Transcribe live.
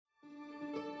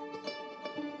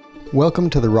Welcome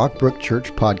to the Rockbrook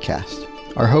Church podcast.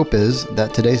 Our hope is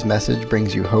that today's message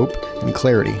brings you hope and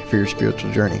clarity for your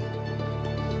spiritual journey.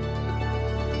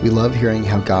 We love hearing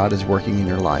how God is working in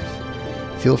your life.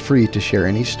 Feel free to share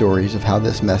any stories of how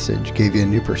this message gave you a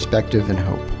new perspective and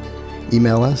hope.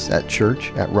 Email us at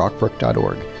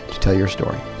church@rockbrook.org to tell your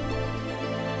story.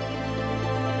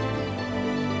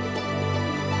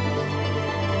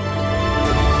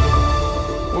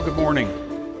 Well, good morning.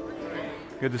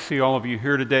 Good to see all of you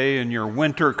here today in your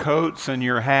winter coats and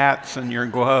your hats and your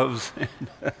gloves.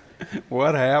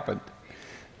 What happened?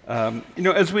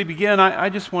 As we begin, I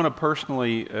just want to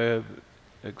personally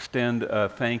extend a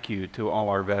thank you to all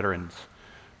our veterans.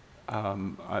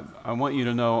 I want you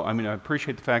to know, I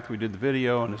appreciate the fact that we did the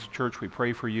video, and as a church we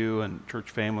pray for you, and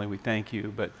church family we thank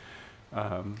you, but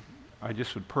I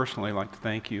just would personally like to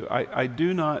thank you. I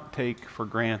do not take for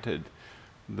granted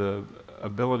the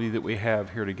ability that we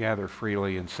have here to gather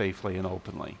freely and safely and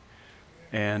openly.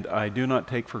 And I do not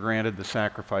take for granted the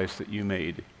sacrifice that you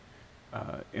made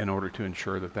in order to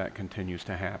ensure that that continues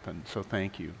to happen. So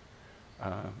thank you.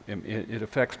 It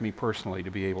affects me personally to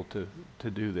be able to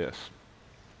do this.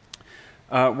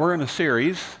 We're in a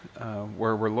series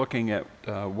where we're looking at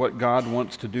what God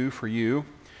wants to do for you.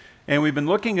 And we've been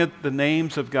looking at the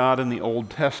names of God in the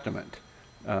Old Testament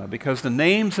because the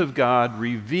names of God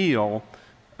reveal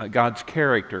God's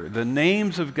character. The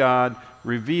names of God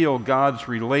reveal God's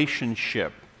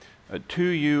relationship to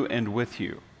you and with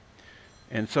you.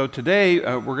 And so today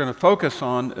we're going to focus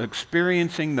on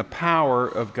experiencing the power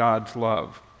of God's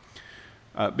love.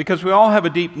 Because we all have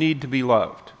a deep need to be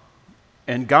loved.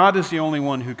 And God is the only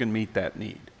one who can meet that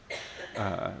need.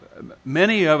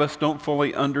 Many of us don't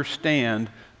fully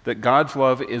understand that God's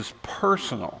love is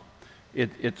personal.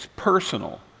 It's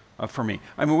personal. For me.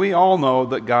 We all know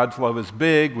that God's love is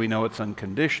big. We know it's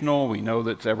unconditional. We know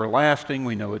that it's everlasting.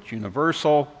 We know it's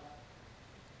universal.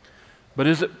 But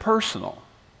is it personal?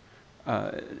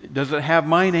 Does it have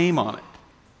my name on it?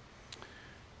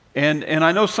 And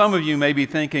I know some of you may be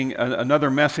thinking another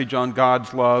message on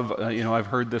God's love. I've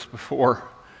heard this before,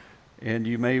 and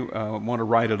you may want to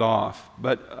write it off.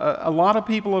 But a lot of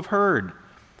people have heard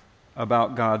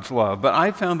about God's love. But I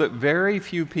found that very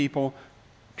few people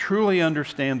truly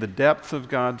understand the depths of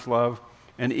God's love,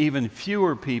 and even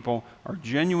fewer people are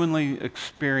genuinely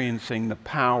experiencing the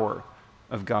power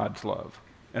of God's love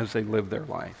as they live their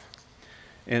life.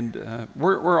 And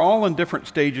we're all in different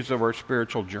stages of our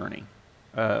spiritual journey.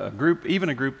 Even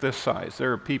a group this size,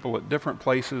 there are people at different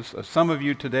places. Some of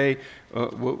you today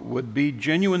would be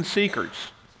genuine seekers.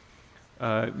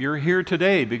 You're here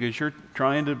today because you're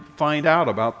trying to find out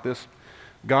about this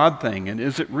God thing, and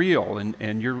is it real?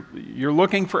 And you're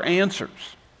looking for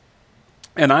answers.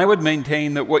 And I would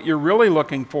maintain that what you're really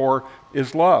looking for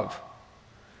is love,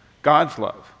 God's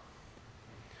love.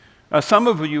 Some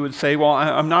of you would say, well,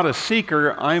 I'm not a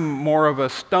seeker, I'm more of a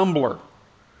stumbler.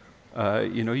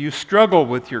 You struggle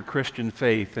with your Christian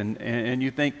faith, and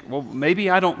you think, well, maybe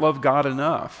I don't love God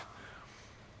enough.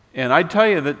 And I'd tell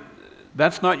you that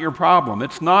that's not your problem.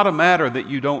 It's not a matter that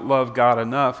you don't love God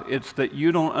enough. It's that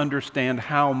you don't understand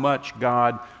how much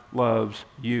God loves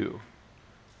you.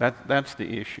 That's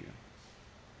the issue.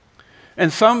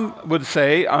 And some would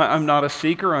say, I'm not a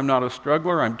seeker, I'm not a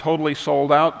struggler, I'm totally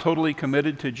sold out, totally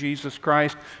committed to Jesus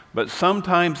Christ, but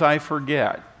sometimes I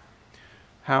forget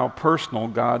how personal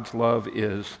God's love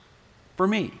is for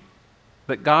me,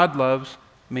 that God loves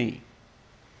me.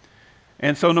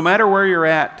 And so no matter where you're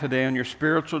at today on your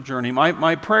spiritual journey,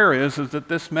 my prayer is that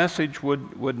this message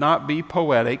would not be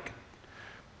poetic,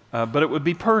 but it would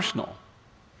be personal.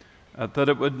 That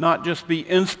it would not just be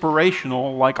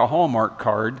inspirational like a Hallmark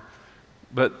card,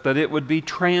 but that it would be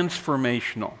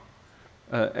transformational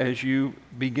as you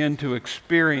begin to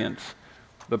experience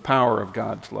the power of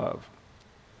God's love.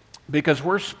 Because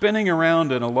we're spinning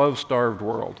around in a love-starved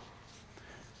world.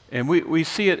 And we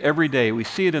see it every day. We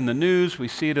see it in the news, we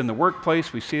see it in the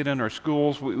workplace, we see it in our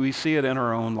schools, we see it in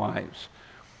our own lives.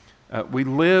 We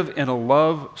live in a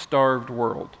love-starved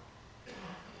world.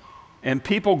 And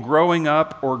people growing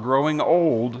up or growing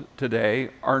old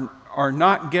today are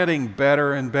not getting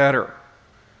better and better.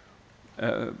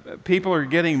 People are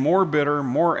getting more bitter,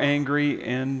 more angry,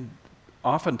 and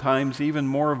oftentimes even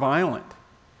more violent.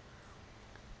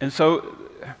 And so,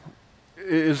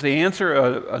 is the answer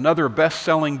another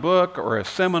best-selling book or a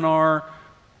seminar?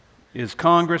 Is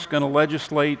Congress going to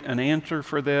legislate an answer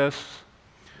for this?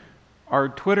 Are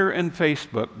Twitter and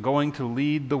Facebook going to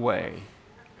lead the way?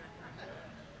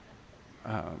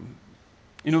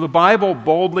 The Bible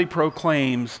boldly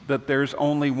proclaims that there's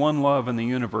only one love in the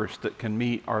universe that can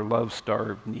meet our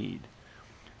love-starved need,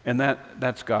 and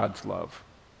that's God's love.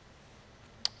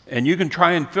 And you can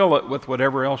try and fill it with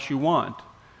whatever else you want,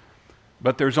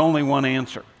 but there's only one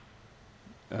answer,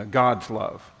 God's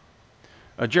love.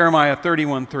 Jeremiah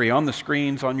 31:3, on the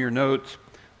screens, on your notes,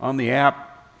 on the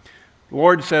app, the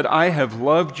Lord said, I have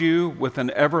loved you with an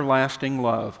everlasting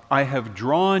love. I have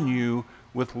drawn you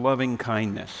with loving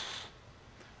kindness.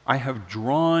 I have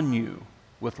drawn you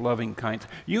with loving kindness.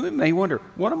 You may wonder,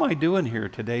 what am I doing here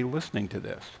today listening to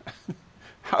this?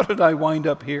 How did I wind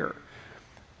up here?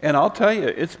 And I'll tell you,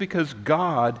 it's because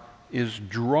God is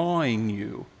drawing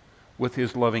you with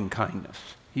his loving kindness.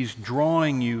 He's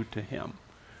drawing you to him.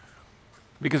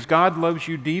 Because God loves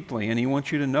you deeply, and he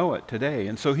wants you to know it today.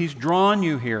 And so he's drawn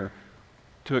you here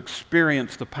to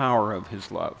experience the power of his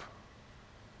love.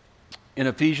 In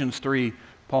Ephesians 3,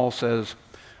 Paul says,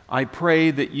 I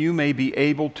pray that you may be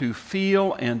able to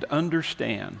feel and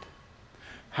understand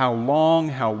how long,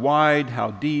 how wide,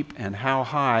 how deep, and how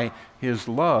high his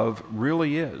love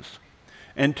really is,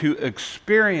 and to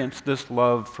experience this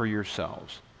love for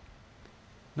yourselves.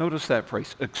 Notice that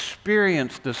phrase,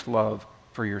 experience this love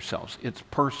for yourselves. It's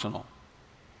personal.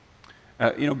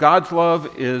 God's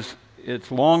love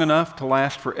it's long enough to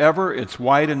last forever. It's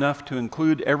wide enough to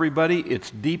include everybody.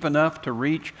 It's deep enough to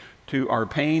reach to our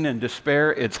pain and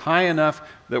despair. It's high enough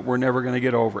that we're never going to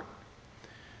get over it.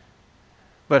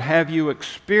 But have you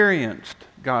experienced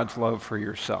God's love for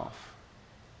yourself?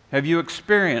 Have you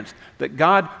experienced that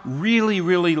God really,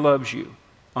 really loves you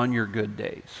on your good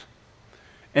days?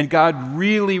 And God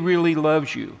really, really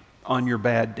loves you on your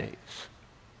bad days.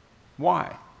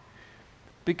 Why?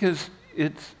 Because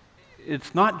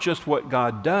it's not just what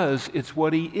God does, it's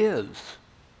what he is.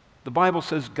 The Bible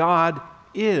says God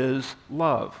is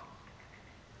love.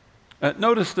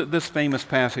 Notice that this famous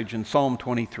passage in Psalm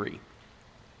 23.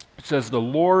 It says, the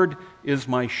Lord is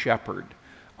my shepherd,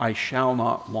 I shall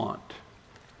not want.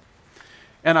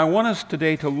 And I want us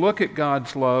today to look at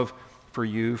God's love for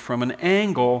you from an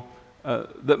angle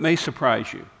that may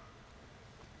surprise you.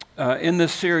 In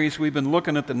this series, we've been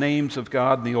looking at the names of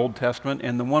God in the Old Testament,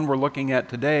 and the one we're looking at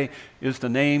today is the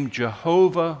name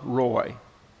Jehovah Roy.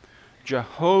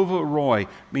 Jehovah Roy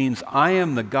means I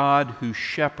am the God who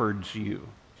shepherds you.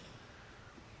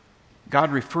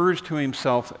 God refers to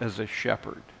himself as a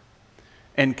shepherd.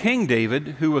 And King David,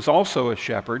 who was also a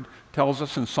shepherd, tells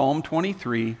us in Psalm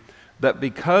 23 that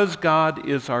because God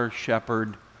is our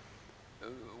shepherd,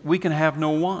 we can have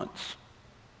no wants.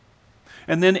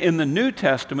 And then in the New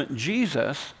Testament,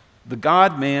 Jesus, the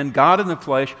God-man, God in the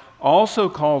flesh, also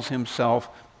calls himself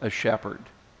a shepherd.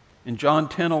 In John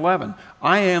 10:11,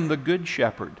 I am the good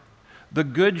shepherd. The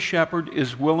good shepherd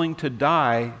is willing to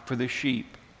die for the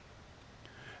sheep.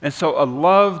 And so a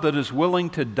love that is willing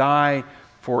to die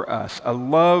for us, a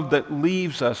love that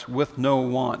leaves us with no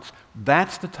wants,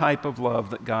 that's the type of love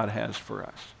that God has for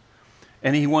us.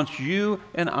 And he wants you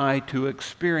and I to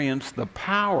experience the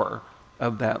power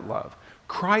of that love.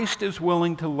 Christ is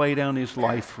willing to lay down his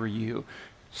life for you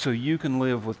so you can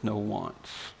live with no wants.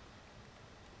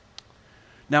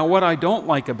 Now, what I don't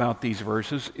like about these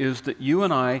verses is that you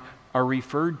and I are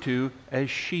referred to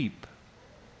as sheep.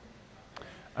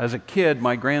 As a kid,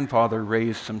 my grandfather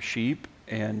raised some sheep,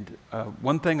 and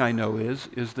one thing I know is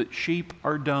that sheep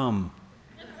are dumb.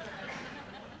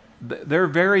 They're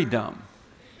very dumb.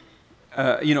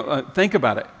 Think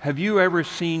about it. Have you ever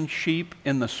seen sheep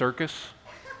in the circus?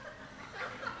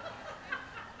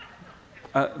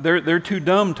 They're too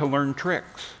dumb to learn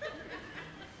tricks.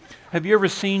 Have you ever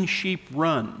seen sheep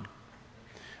run?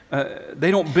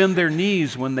 They don't bend their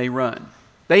knees when they run.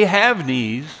 They have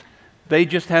knees, they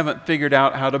just haven't figured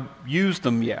out how to use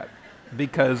them yet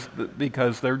because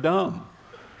they're dumb.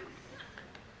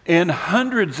 And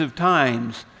hundreds of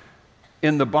times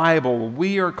in the Bible,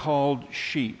 we are called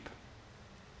sheep.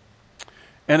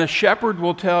 And a shepherd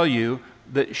will tell you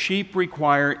that sheep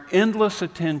require endless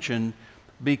attention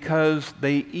because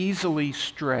they easily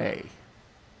stray.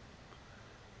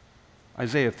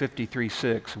 Isaiah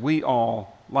 53:6, we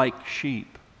all, like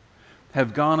sheep,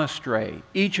 have gone astray.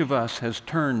 Each of us has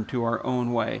turned to our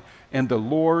own way, and the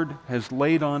Lord has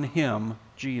laid on him,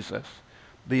 Jesus,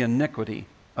 the iniquity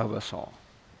of us all.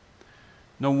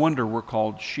 No wonder we're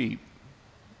called sheep,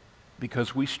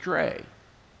 because we stray.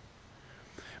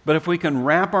 But if we can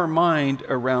wrap our mind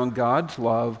around God's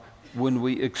love when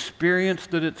we experience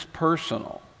that it's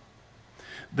personal,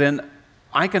 then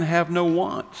I can have no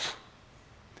wants.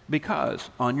 Because,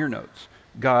 on your notes,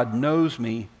 God knows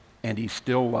me and he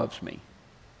still loves me.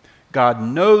 God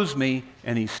knows me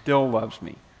and he still loves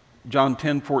me. John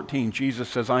 10:14, Jesus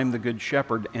says, I'm the good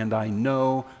shepherd and I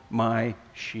know my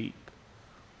sheep.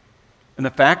 And the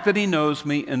fact that he knows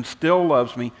me and still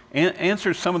loves me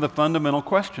answers some of the fundamental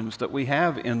questions that we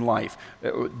have in life.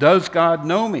 Does God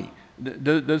know me?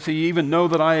 Does he even know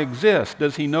that I exist?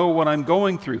 Does he know what I'm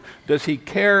going through? Does he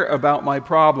care about my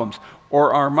problems?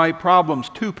 Or are my problems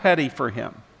too petty for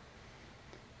him?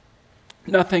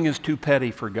 Nothing is too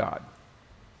petty for God.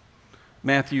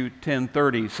 Matthew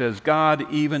 10:30 says, God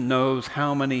even knows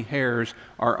how many hairs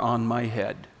are on my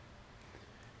head.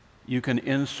 You can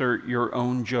insert your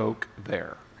own joke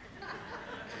there.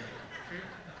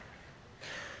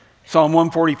 Psalm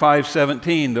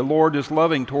 145:17, the Lord is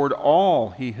loving toward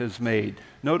all he has made.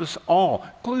 Notice all,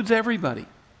 includes everybody.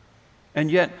 And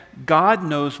yet, God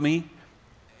knows me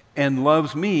and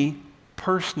loves me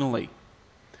personally.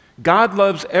 God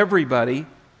loves everybody,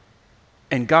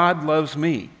 and God loves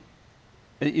me.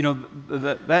 You know,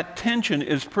 that tension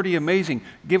is pretty amazing,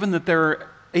 given that there are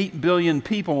 8 billion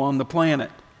people on the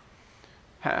planet.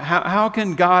 How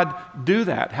can God do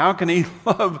that? How can he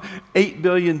love 8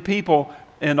 billion people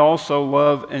and also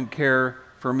love and care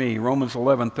for me? Romans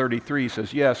 11:33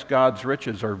 says, yes, God's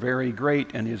riches are very great,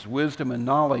 and his wisdom and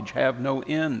knowledge have no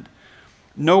end.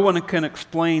 No one can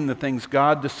explain the things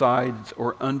God decides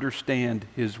or understand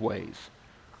his ways.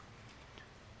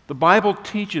 The Bible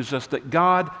teaches us that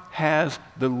God has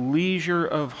the leisure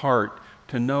of heart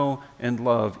to know and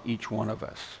love each one of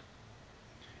us.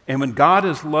 And when God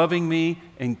is loving me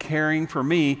and caring for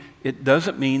me, it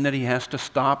doesn't mean that he has to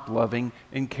stop loving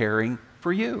and caring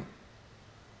for you.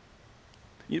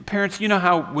 Parents, you know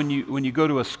how when you go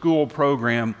to a school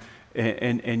program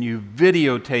and you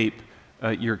videotape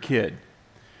your kid,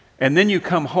 and then you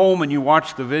come home and you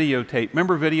watch the videotape.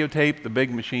 Remember videotape, the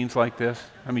big machines like this?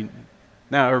 I mean,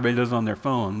 now everybody does it on their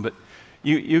phone, but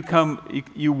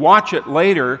you watch it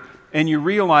later and you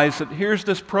realize that here's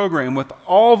this program with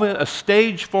a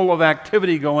stage full of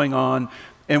activity going on,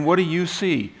 and what do you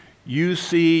see? You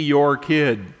see your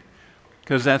kid,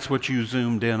 because that's what you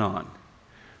zoomed in on.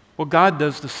 Well, God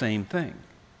does the same thing.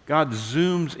 God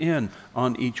zooms in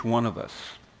on each one of us.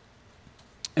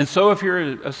 And so if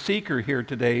you're a seeker here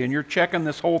today and you're checking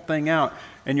this whole thing out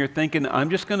and you're thinking, I'm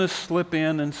just going to slip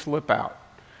in and slip out.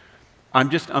 I'm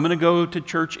going to go to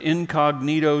church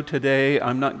incognito today.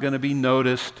 I'm not going to be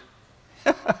noticed.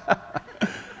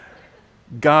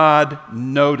 God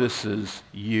notices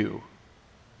you.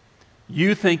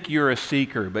 You think you're a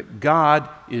seeker, but God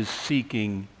is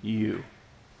seeking you.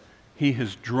 He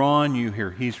has drawn you here.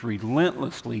 He's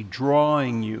relentlessly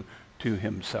drawing you to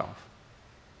himself.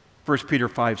 1 Peter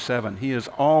 5:7, he is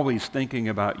always thinking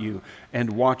about you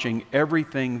and watching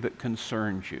everything that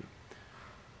concerns you.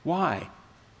 Why?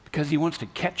 Because he wants to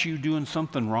catch you doing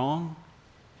something wrong?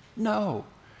 No,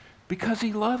 because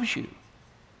he loves you.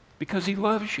 Because he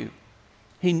loves you.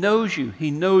 He knows you. He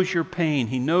knows your pain.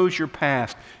 He knows your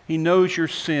past. He knows your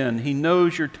sin. He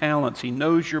knows your talents. He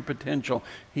knows your potential.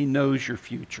 He knows your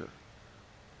future.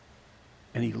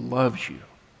 And he loves you.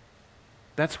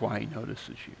 That's why he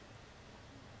notices you.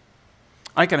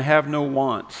 I can have no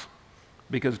wants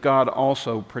because God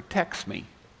also protects me.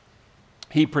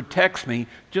 He protects me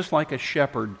just like a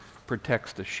shepherd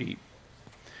protects the sheep.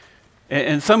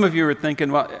 And some of you are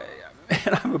thinking, well,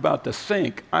 man, I'm about to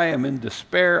sink. I am in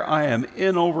despair. I am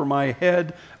in over my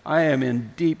head. I am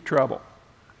in deep trouble.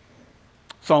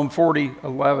 Psalm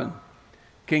 40:11,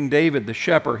 King David, the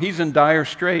shepherd, he's in dire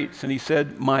straits, and he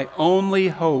said, my only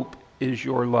hope is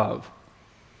your love.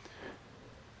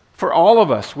 For all of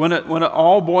us, when it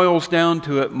all boils down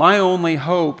to it, my only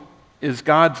hope is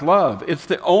God's love. It's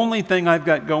the only thing I've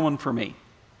got going for me.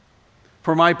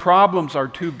 For my problems are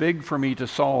too big for me to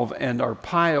solve and are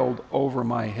piled over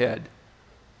my head.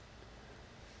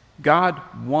 God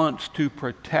wants to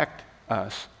protect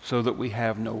us so that we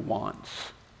have no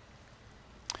wants.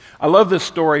 I love this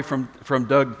story from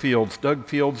Doug Fields. Doug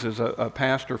Fields is a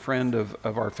pastor friend of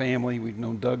our family. We've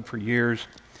known Doug for years.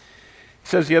 He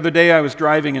says, the other day I was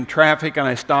driving in traffic and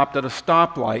I stopped at a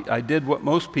stoplight. I did what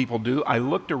most people do. I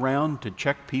looked around to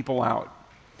check people out.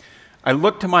 I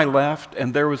looked to my left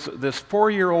and there was this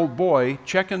 4-year-old boy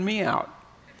checking me out.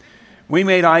 We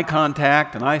made eye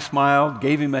contact and I smiled,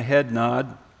 gave him a head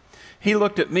nod. He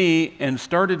looked at me and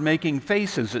started making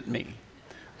faces at me,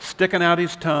 sticking out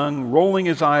his tongue, rolling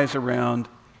his eyes around,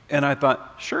 and I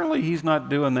thought, surely he's not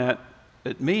doing that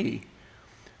at me.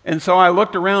 And so I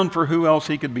looked around for who else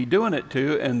he could be doing it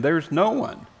to, and there's no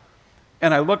one.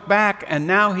 And I looked back, and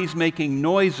now he's making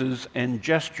noises and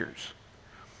gestures.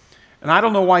 And I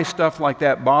don't know why stuff like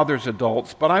that bothers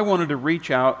adults, but I wanted to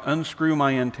reach out, unscrew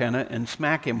my antenna, and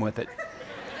smack him with it.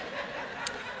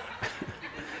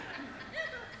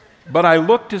 But I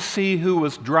looked to see who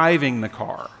was driving the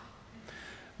car.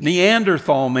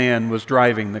 Neanderthal man was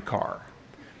driving the car.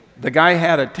 The guy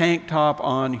had a tank top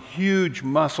on, huge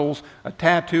muscles, a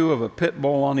tattoo of a pit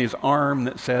bull on his arm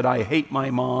that said, "I hate my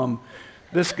mom."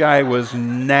 This guy was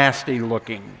nasty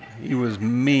looking. He was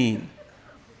mean.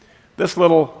 This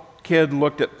little kid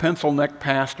looked at Pencil Neck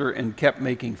Pastor and kept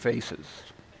making faces.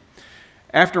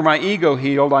 After my ego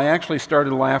healed, I actually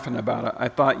started laughing about it. I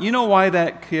thought, you know why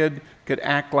that kid could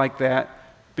act like that?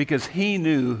 Because he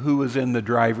knew who was in the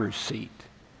driver's seat.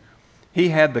 He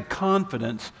had the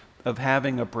confidence of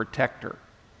having a protector.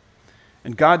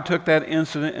 And God took that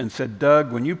incident and said,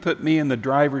 "Doug, when you put me in the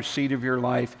driver's seat of your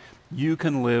life, you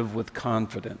can live with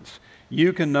confidence.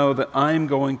 You can know that I'm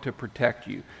going to protect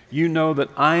you. You know that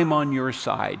I'm on your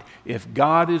side. If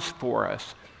God is for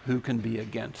us, who can be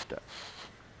against us?"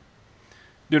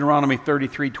 Deuteronomy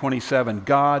 33:27,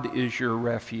 "God is your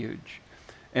refuge,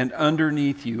 and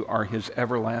underneath you are his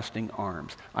everlasting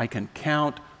arms." I can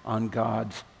count on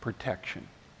God's protection.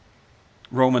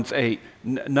 Romans 8,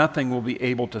 "Nothing will be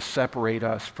able to separate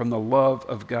us from the love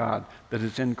of God that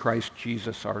is in Christ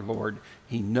Jesus our Lord."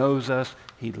 He knows us,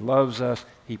 he loves us,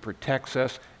 he protects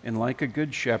us, and like a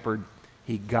good shepherd,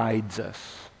 he guides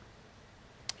us.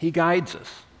 He guides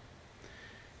us.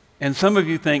 And some of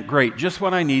you think, great, just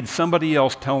what I need, somebody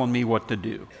else telling me what to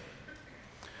do.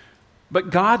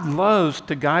 But God loves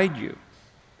to guide you.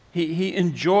 He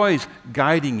enjoys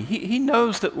guiding. He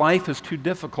knows that life is too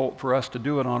difficult for us to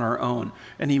do it on our own,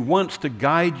 and he wants to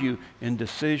guide you in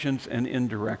decisions and in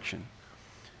direction.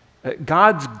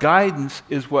 God's guidance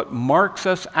is what marks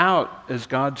us out as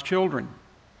God's children.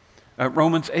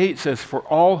 Romans 8 says, "For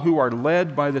all who are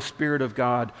led by the Spirit of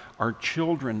God are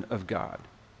children of God."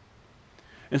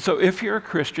 And so if you're a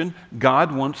Christian,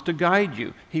 God wants to guide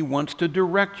you. He wants to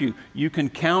direct you. You can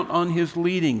count on his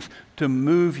leadings to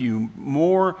move you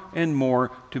more and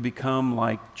more to become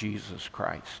like Jesus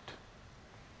Christ.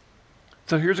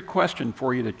 So here's a question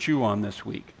for you to chew on this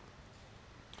week.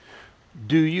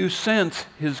 Do you sense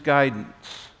his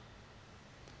guidance?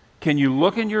 Can you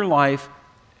look in your life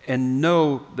and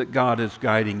know that God is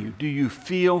guiding you? Do you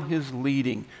feel his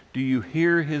leading? Do you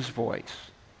hear his voice?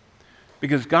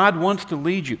 Because God wants to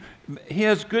lead you. He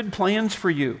has good plans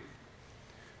for you.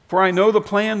 "For I know the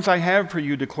plans I have for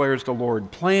you, declares the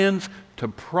Lord, plans to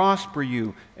prosper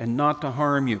you and not to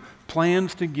harm you,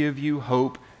 plans to give you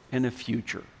hope and a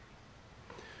future."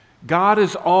 God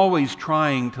is always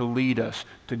trying to lead us,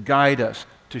 to guide us,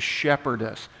 to shepherd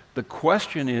us. The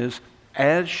question is,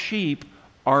 as sheep,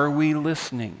 are we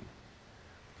listening?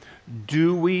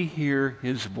 Do we hear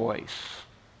his voice?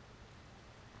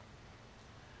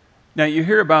 Now, you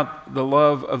hear about the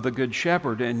love of the Good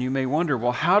Shepherd, and you may wonder,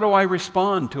 well, how do I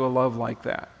respond to a love like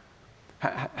that?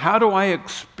 How do I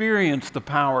experience the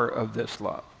power of this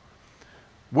love?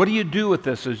 What do you do with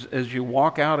this as you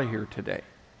walk out of here today?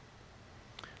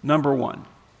 Number one,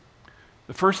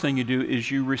 the first thing you do is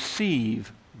you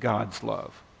receive God's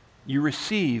love. You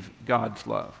receive God's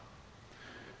love.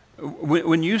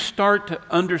 When you start to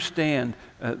understand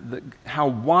how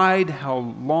wide, how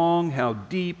long, how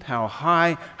deep, how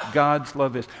high God's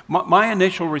love is, my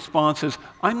initial response is,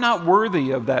 I'm not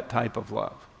worthy of that type of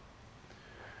love.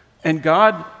 And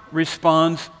God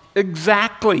responds,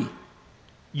 exactly,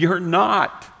 you're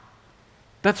not.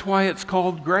 That's why it's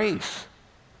called grace.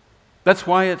 That's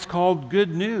why it's called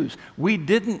good news. We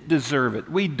didn't deserve it.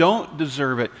 We don't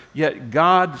deserve it, yet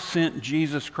God sent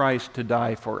Jesus Christ to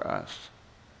die for us.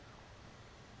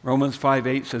 Romans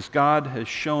 5:8 says, God has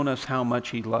shown us how much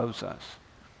he loves us.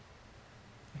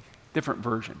 Different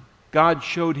version. God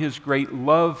showed his great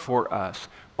love for us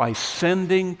by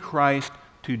sending Christ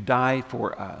to die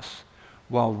for us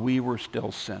while we were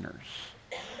still sinners.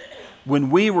 When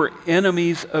we were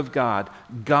enemies of God,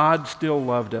 God still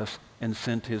loved us and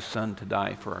sent his Son to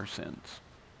die for our sins.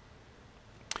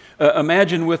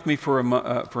 Imagine with me for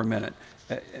a minute.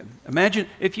 Imagine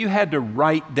if you had to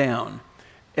write down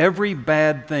every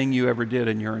bad thing you ever did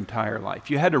in your entire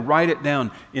life. You had to write it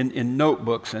down in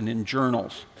notebooks and in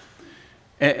journals.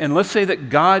 And let's say that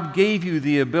God gave you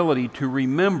the ability to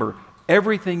remember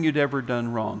everything you'd ever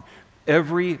done wrong.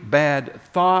 Every bad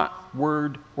thought,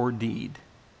 word, or deed.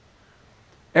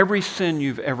 Every sin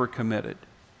you've ever committed.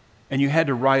 And you had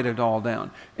to write it all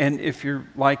down. And if you're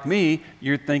like me,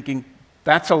 you're thinking,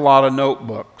 that's a lot of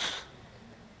notebooks.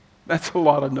 That's a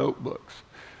lot of notebooks.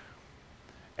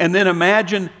 And then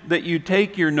imagine that you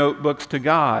take your notebooks to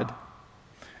God,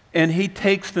 and he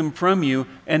takes them from you,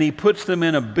 and he puts them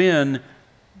in a bin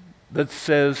that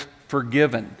says,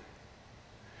 forgiven.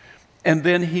 And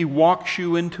then he walks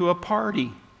you into a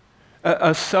party,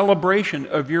 a celebration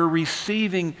of your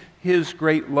receiving his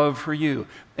great love for you.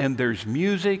 And there's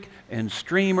music and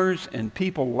streamers and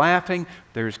people laughing.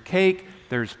 There's cake.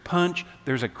 there's punch,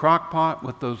 there's a crock pot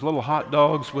with those little hot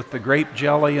dogs with the grape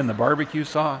jelly and the barbecue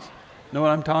sauce. Know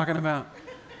what I'm talking about?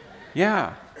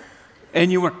 Yeah. And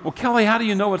you went, well, Kelly, how do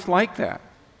you know it's like that?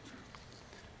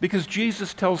 Because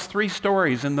Jesus tells 3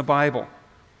 stories in the Bible.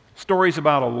 Stories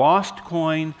about a lost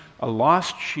coin, a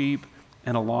lost sheep,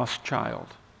 and a lost child.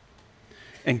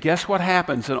 And guess what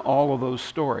happens in all of those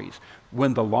stories?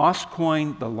 When the lost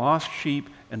coin, the lost sheep,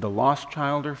 and the lost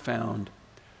child are found,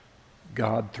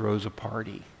 God throws a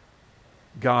party.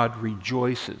 God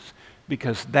rejoices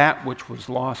because that which was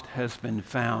lost has been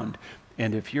found.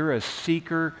 And if you're a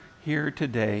seeker here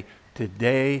today,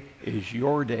 today is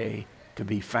your day to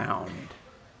be found.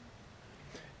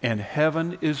 And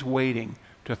heaven is waiting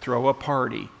to throw a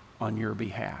party on your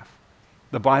behalf.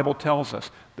 The Bible tells us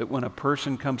that when a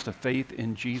person comes to faith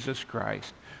in Jesus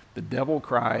Christ, the devil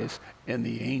cries and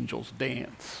the angels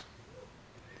dance.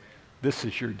 This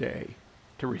is your day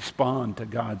to respond to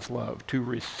God's love, to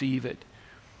receive it.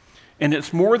 And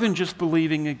it's more than just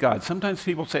believing in God. Sometimes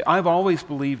people say, I've always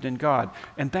believed in God.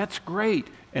 And that's great,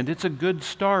 and it's a good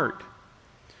start.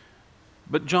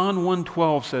 But John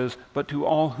 1:12 says, but to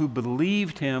all who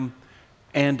believed him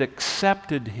and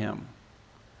accepted him,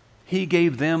 he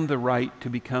gave them the right to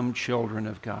become children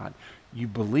of God. You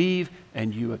believe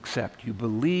and you accept. You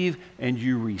believe and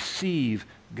you receive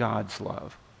God's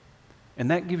love. And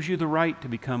that gives you the right to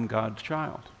become God's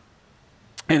child.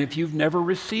 And if you've never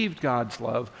received God's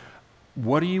love,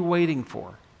 what are you waiting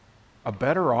for? A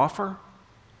better offer?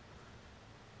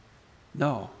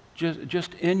 No.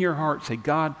 Just in your heart say,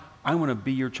 God, I want to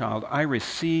be your child. I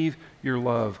receive your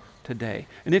love today.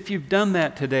 And if you've done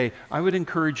that today, I would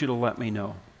encourage you to let me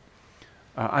know.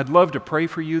 I'd love to pray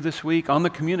for you this week. On the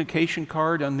communication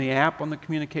card, on the app, on the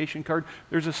communication card,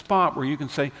 there's a spot where you can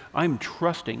say, I'm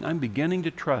trusting, I'm beginning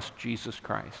to trust Jesus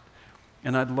Christ.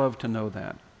 And I'd love to know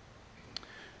that.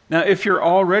 Now, if you're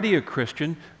already a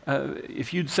Christian,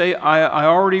 if you'd say, I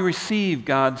already received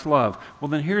God's love, well,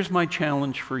 then here's my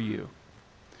challenge for you.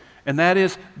 And that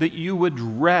is that you would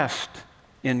rest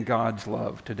in God's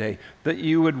love today, that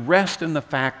you would rest in the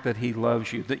fact that he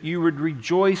loves you, that you would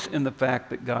rejoice in the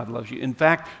fact that God loves you. In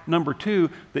fact, number 2,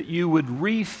 that you would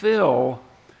refill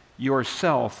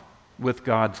yourself with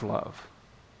God's love.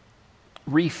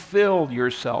 Refill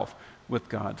yourself with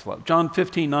God's love. John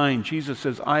 15:9, Jesus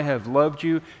says, I have loved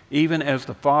you even as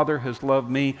the Father has loved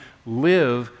me.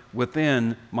 Live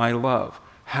within my love.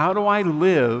 How do I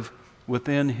live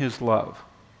within his love?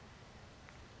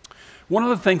 One of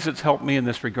the things that's helped me in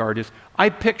this regard is I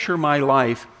picture my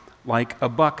life like a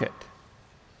bucket.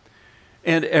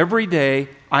 And every day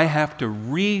I have to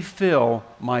refill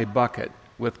my bucket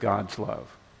with God's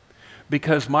love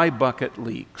because my bucket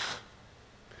leaks.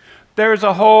 There's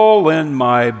a hole in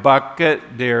my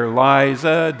bucket, dear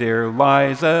Liza, dear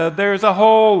Liza. There's a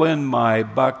hole in my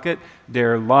bucket,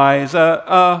 dear Liza,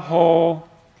 a hole.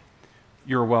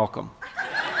 You're welcome.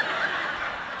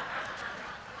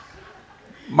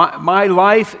 My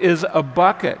life is a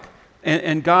bucket,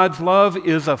 and God's love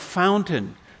is a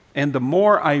fountain. And the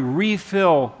more I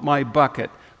refill my bucket,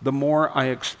 the more I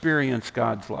experience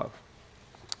God's love.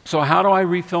 So how do I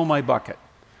refill my bucket?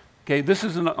 Okay, this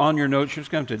isn't on your notes. You're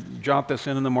just going to have to jot this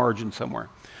in the margin somewhere.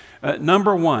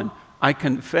 Number 1, I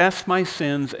confess my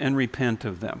sins and repent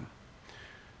of them.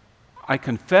 I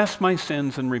confess my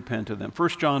sins and repent of them. 1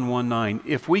 John 1:9,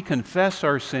 if we confess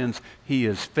our sins, he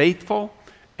is faithful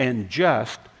and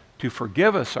just to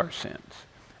forgive us our sins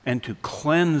and to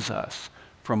cleanse us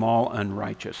from all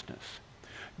unrighteousness.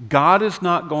 God is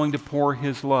not going to pour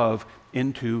his love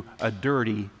into a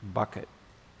dirty bucket.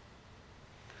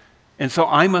 And so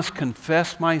I must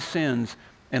confess my sins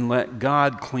and let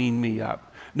God clean me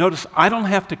up. Notice, I don't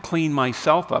have to clean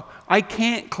myself up. I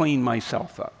can't clean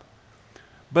myself up.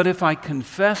 But if I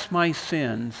confess my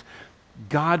sins,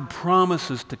 God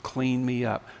promises to clean me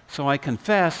up. So I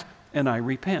confess and I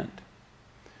repent.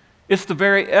 It's the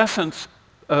very essence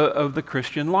of the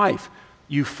Christian life.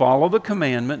 You follow the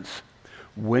commandments.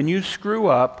 When you screw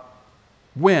up,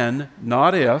 when,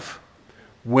 not if,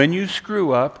 when you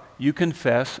screw up, you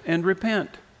confess and repent.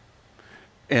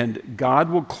 And God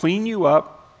will clean you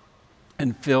up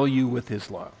and fill you with his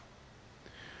love.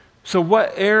 So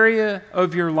what area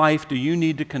of your life do you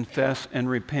need to confess and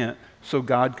repent so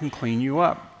God can clean you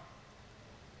up?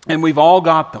 And we've all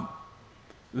got them.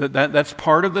 That's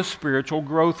part of the spiritual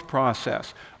growth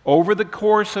process. Over the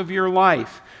course of your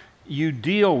life, you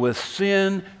deal with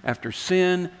sin after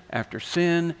sin after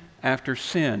sin after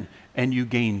sin, and you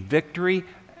gain victory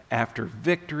after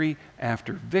victory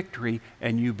after victory,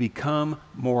 and you become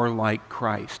more like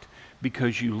Christ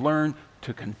because you learn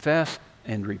to confess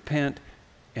and repent,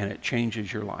 and it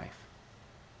changes your life.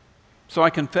 So I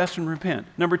confess and repent.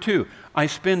 Number 2, I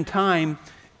spend time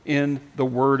in the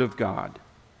Word of God.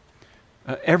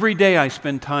 Every day I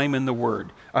spend time in the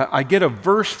Word. I get a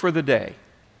verse for the day.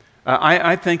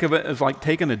 I think of it as like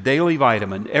taking a daily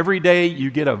vitamin. Every day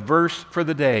you get a verse for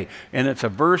the day, and it's a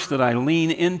verse that I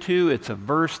lean into. It's a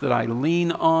verse that I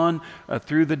lean on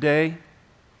through the day.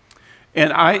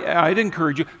 And I'd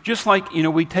encourage you, just like,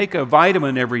 we take a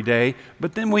vitamin every day,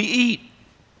 but then we eat.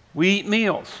 We eat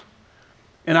meals.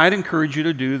 And I'd encourage you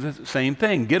to do the same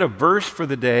thing. Get a verse for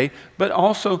the day, but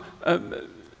also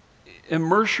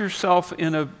immerse yourself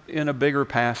in a bigger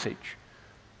passage.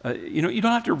 You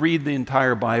don't have to read the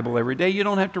entire Bible every day. You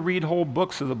don't have to read whole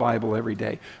books of the Bible every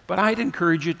day. But I'd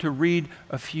encourage you to read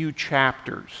a few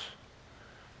chapters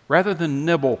rather than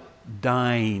nibble,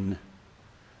 dine.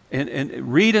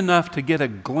 And read enough to get a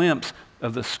glimpse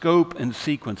of the scope and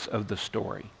sequence of the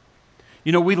story.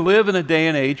 We live in a day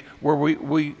and age where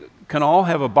we can all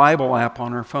have a Bible app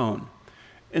on our phone.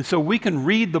 And so we can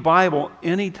read the Bible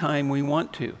anytime we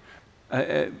want to.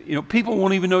 People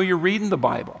won't even know you're reading the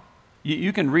Bible.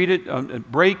 You can read it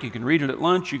at break, you can read it at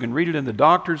lunch, you can read it in the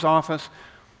doctor's office.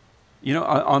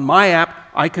 On my app,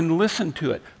 I can listen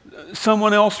to it.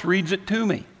 Someone else reads it to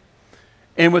me.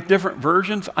 And with different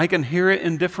versions, I can hear it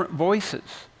in different voices.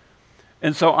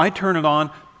 And so I turn it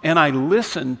on and I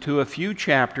listen to a few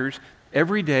chapters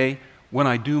every day when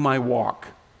I do my walk.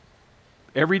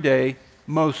 Every day,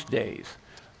 most days,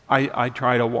 I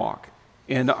try to walk.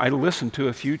 And I listen to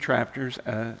a few chapters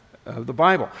of the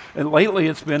Bible. And lately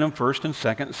it's been in 1 and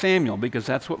 2 Samuel, because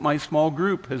that's what my small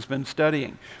group has been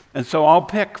studying. And so I'll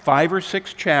pick 5 or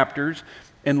 6 chapters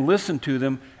and listen to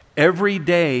them every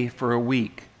day for a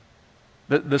week.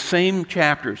 The same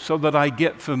chapters, so that I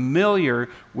get familiar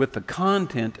with the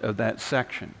content of that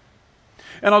section.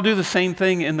 And I'll do the same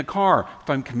thing in the car. If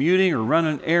I'm commuting or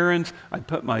running errands, I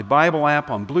put my Bible app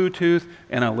on Bluetooth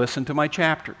and I listen to my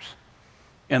chapters.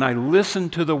 And I listen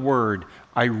to the Word.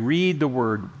 I read the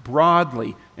Word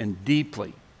broadly and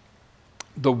deeply.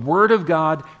 The Word of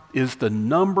God is the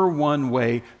number one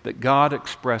way that God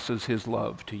expresses His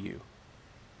love to you.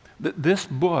 This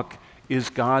book is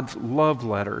God's love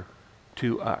letter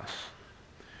to us.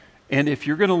 And if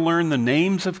you're going to learn the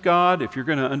names of God, if you're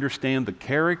going to understand the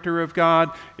character of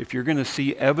God, if you're going to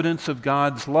see evidence of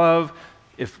God's love,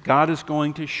 if God is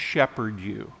going to shepherd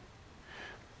you,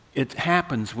 it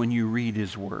happens when you read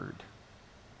His Word.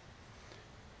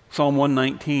 Psalm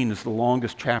 119 is the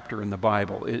longest chapter in the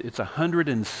Bible. It's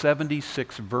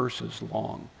 176 verses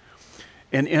long.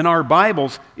 And in our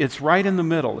Bibles, it's right in the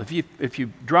middle. If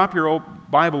you drop your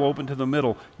Bible open to the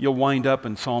middle, you'll wind up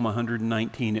in Psalm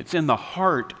 119. It's in the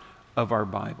heart of our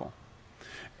Bible.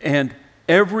 And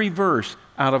every verse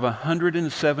out of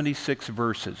 176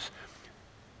 verses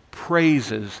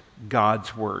praises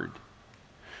God's Word.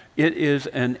 It is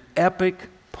an epic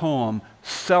poem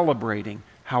celebrating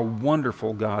how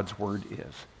wonderful God's Word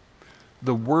is.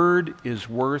 The Word is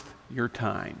worth your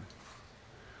time.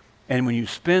 And when you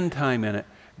spend time in it,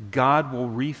 God will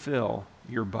refill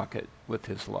your bucket with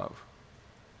His love.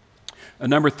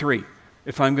 Number 3,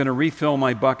 if I'm going to refill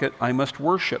my bucket, I must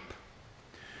worship.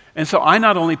 And so I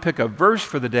not only pick a verse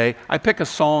for the day, I pick a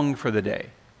song for the day.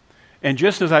 And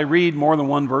just as I read more than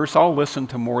one verse, I'll listen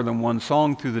to more than one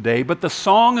song through the day. But the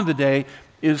song of the day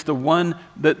is the one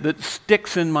that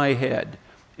sticks in my head.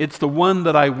 It's the one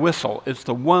that I whistle. It's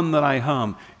the one that I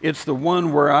hum. It's the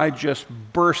one where I just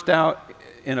burst out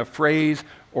in a phrase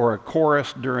or a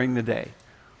chorus during the day.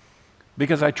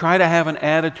 Because I try to have an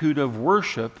attitude of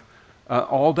worship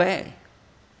all day.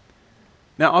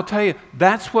 Now, I'll tell you,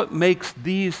 that's what makes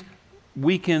these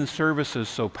weekend services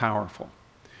so powerful.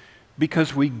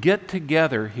 Because we get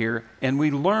together here and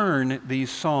we learn these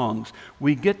songs.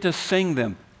 We get to sing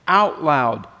them out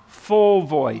loud, full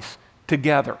voice,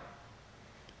 together.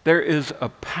 There is a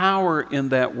power in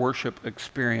that worship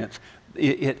experience.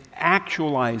 It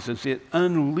actualizes, it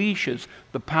unleashes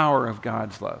the power of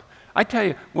God's love. I tell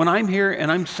you, when I'm here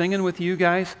and I'm singing with you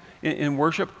guys in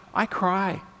worship, I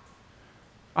cry.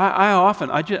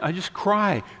 I just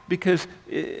cry because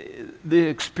the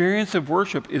experience of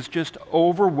worship is just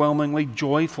overwhelmingly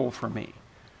joyful for me.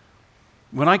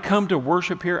 When I come to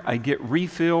worship here, I get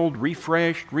refilled,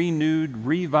 refreshed, renewed,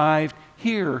 revived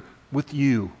here with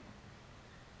you.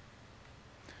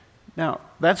 Now,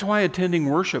 that's why attending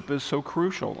worship is so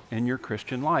crucial in your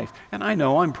Christian life. And I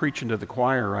know I'm preaching to the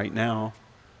choir right now.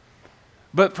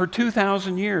 But for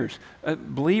 2,000 years,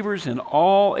 believers in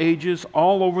all ages,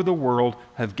 all over the world,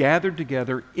 have gathered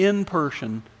together in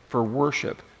person for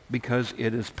worship because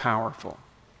it is powerful.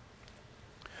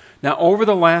 Now, over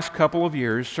the last couple of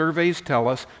years, surveys tell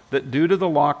us that due to the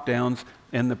lockdowns,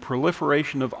 and the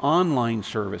proliferation of online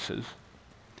services,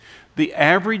 the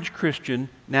average Christian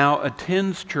now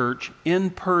attends church in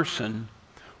person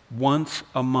once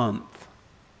a month.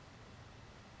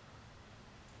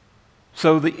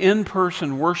 So the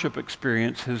in-person worship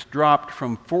experience has dropped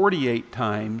from 48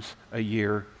 times a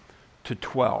year to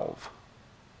 12.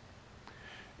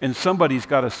 And somebody's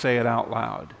got to say it out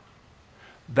loud.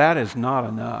 That is not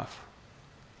enough.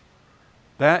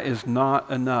 That is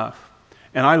not enough.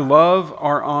 And I love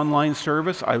our online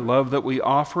service. I love that we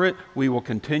offer it. We will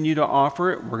continue to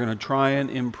offer it. We're going to try and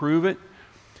improve it.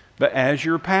 But as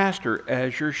your pastor,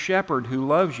 as your shepherd who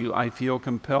loves you, I feel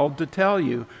compelled to tell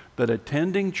you that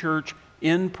attending church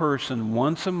in person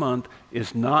once a month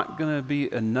is not going to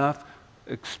be enough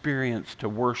experience to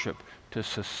worship, to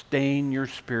sustain your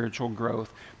spiritual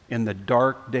growth in the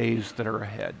dark days that are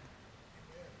ahead.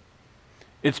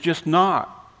 It's just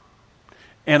not.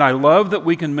 And I love that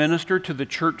we can minister to the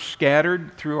church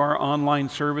scattered through our online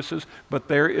services, but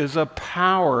there is a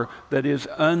power that is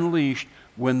unleashed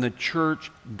when the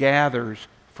church gathers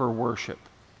for worship.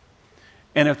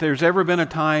 And if there's ever been a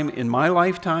time in my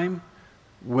lifetime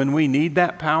when we need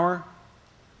that power,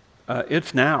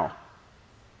 it's now.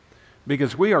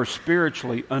 Because we are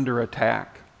spiritually under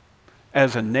attack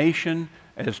as a nation,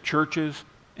 as churches,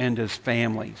 and as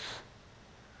families.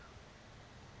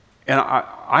 And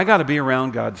I got to be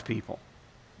around God's people.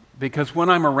 Because when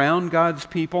I'm around God's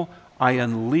people, I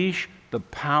unleash the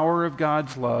power of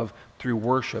God's love through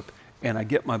worship, and I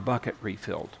get my bucket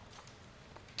refilled.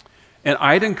 And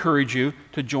I'd encourage you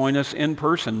to join us in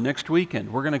person next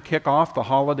weekend. We're going to kick off the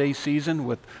holiday season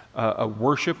with a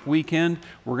worship weekend.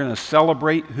 We're going to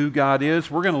celebrate who God is.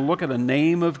 We're going to look at a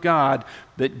name of God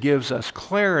that gives us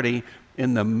clarity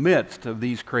in the midst of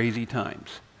these crazy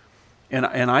times. And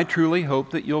I truly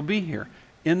hope that you'll be here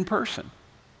in person.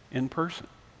 In person.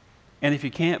 And if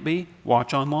you can't be,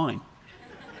 watch online.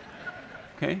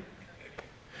 Okay?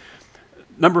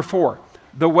 Number 4,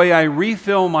 the way I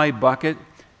refill my bucket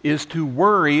is to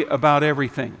worry about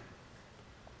everything.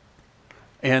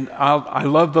 And I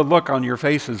love the look on your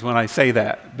faces when I say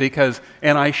that,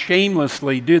 and I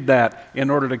shamelessly did that in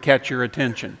order to catch your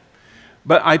attention.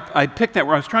 But I picked that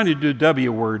where I was trying to do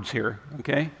W words here,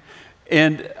 okay?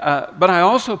 But I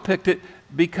also picked it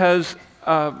because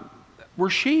we're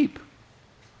sheep.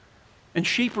 And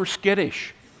sheep are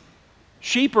skittish.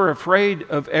 Sheep are afraid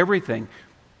of everything,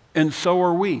 and so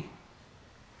are we.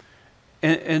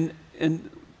 And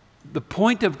the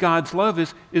point of God's love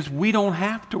is we don't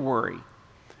have to worry.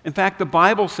 In fact, the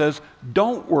Bible says,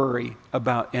 don't worry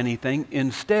about anything.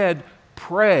 Instead,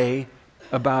 pray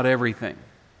about everything.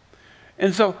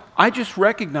 And so I just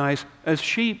recognize as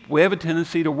sheep, we have a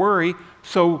tendency to worry.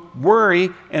 So worry,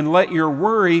 and let your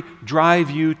worry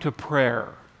drive you to prayer.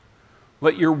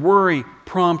 Let your worry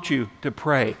prompt you to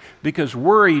pray. Because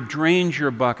worry drains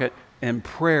your bucket and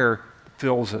prayer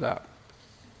fills it up.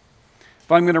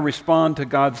 If I'm going to respond to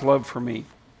God's love for me,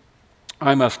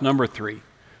 I must, number 3,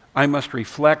 I must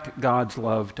reflect God's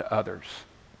love to others.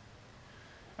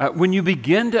 When you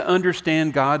begin to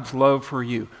understand God's love for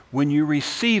you, when you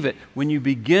receive it, when you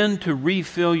begin to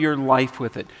refill your life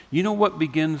with it, you know what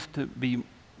begins to be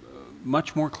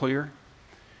much more clear?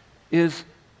 Is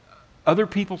other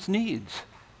people's needs.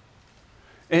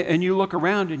 And you look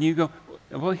around and you go,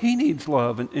 well, he needs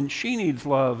love, and she needs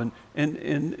love,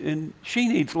 and she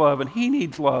needs love, and he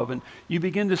needs love. And you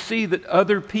begin to see that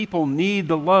other people need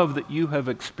the love that you have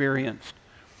experienced.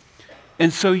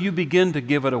 And so you begin to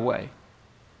give it away.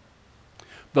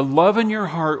 The love in your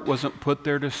heart wasn't put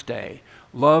there to stay.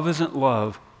 Love isn't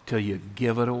love till you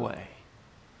give it away.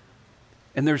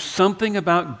 And there's something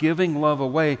about giving love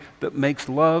away that makes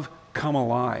love come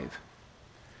alive.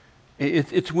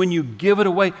 It's when you give it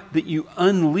away that you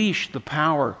unleash the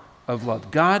power of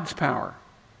love, God's power.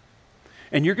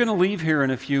 And you're going to leave here in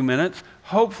a few minutes,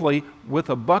 hopefully, with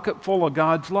a bucket full of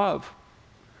God's love.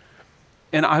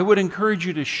 And I would encourage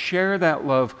you to share that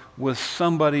love with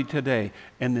somebody today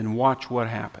and then watch what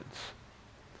happens.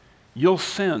 You'll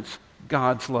sense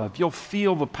God's love. You'll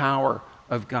feel the power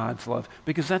of God's love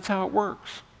because that's how it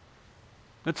works.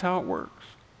 That's how it works.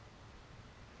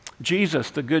 Jesus,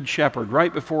 the Good Shepherd,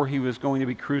 right before he was going to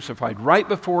be crucified, right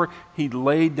before he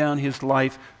laid down his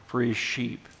life for his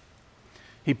sheep,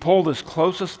 he pulled his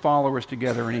closest followers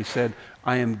together and he said,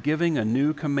 I am giving a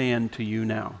new command to you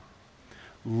now.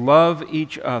 Love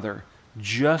each other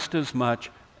just as much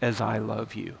as I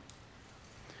love you.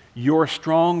 Your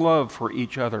strong love for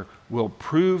each other will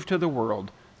prove to the world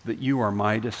that you are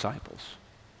my disciples.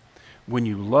 When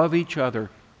you love each other,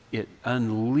 it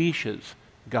unleashes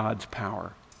God's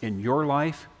power in your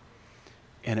life,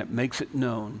 and it makes it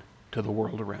known to the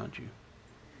world around you.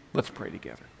 Let's pray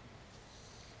together.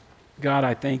 God,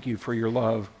 I thank you for your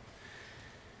love.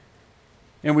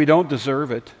 And we don't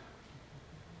deserve it,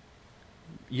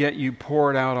 yet you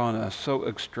pour it out on us so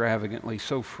extravagantly,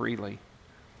 so freely.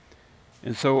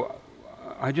 And so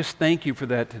I just thank you for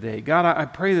that today. God, I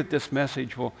pray that this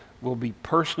message will be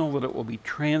personal, that it will be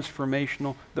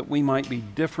transformational, that we might be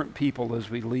different people as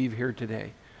we leave here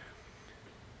today.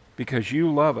 Because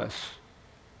you love us,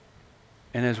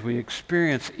 and as we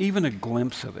experience even a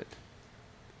glimpse of it,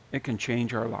 it can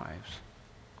change our lives.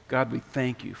 God, we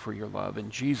thank you for your love. In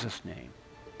Jesus' name,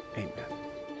 amen.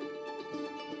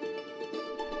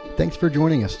 Thanks for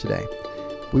joining us today.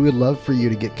 We would love for you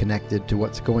to get connected to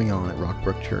what's going on at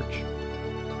Rockbrook Church.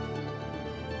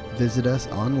 Visit us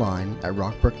online at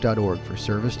rockbrook.org for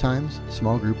service times,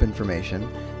 small group information,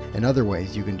 and other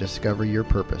ways you can discover your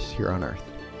purpose here on earth.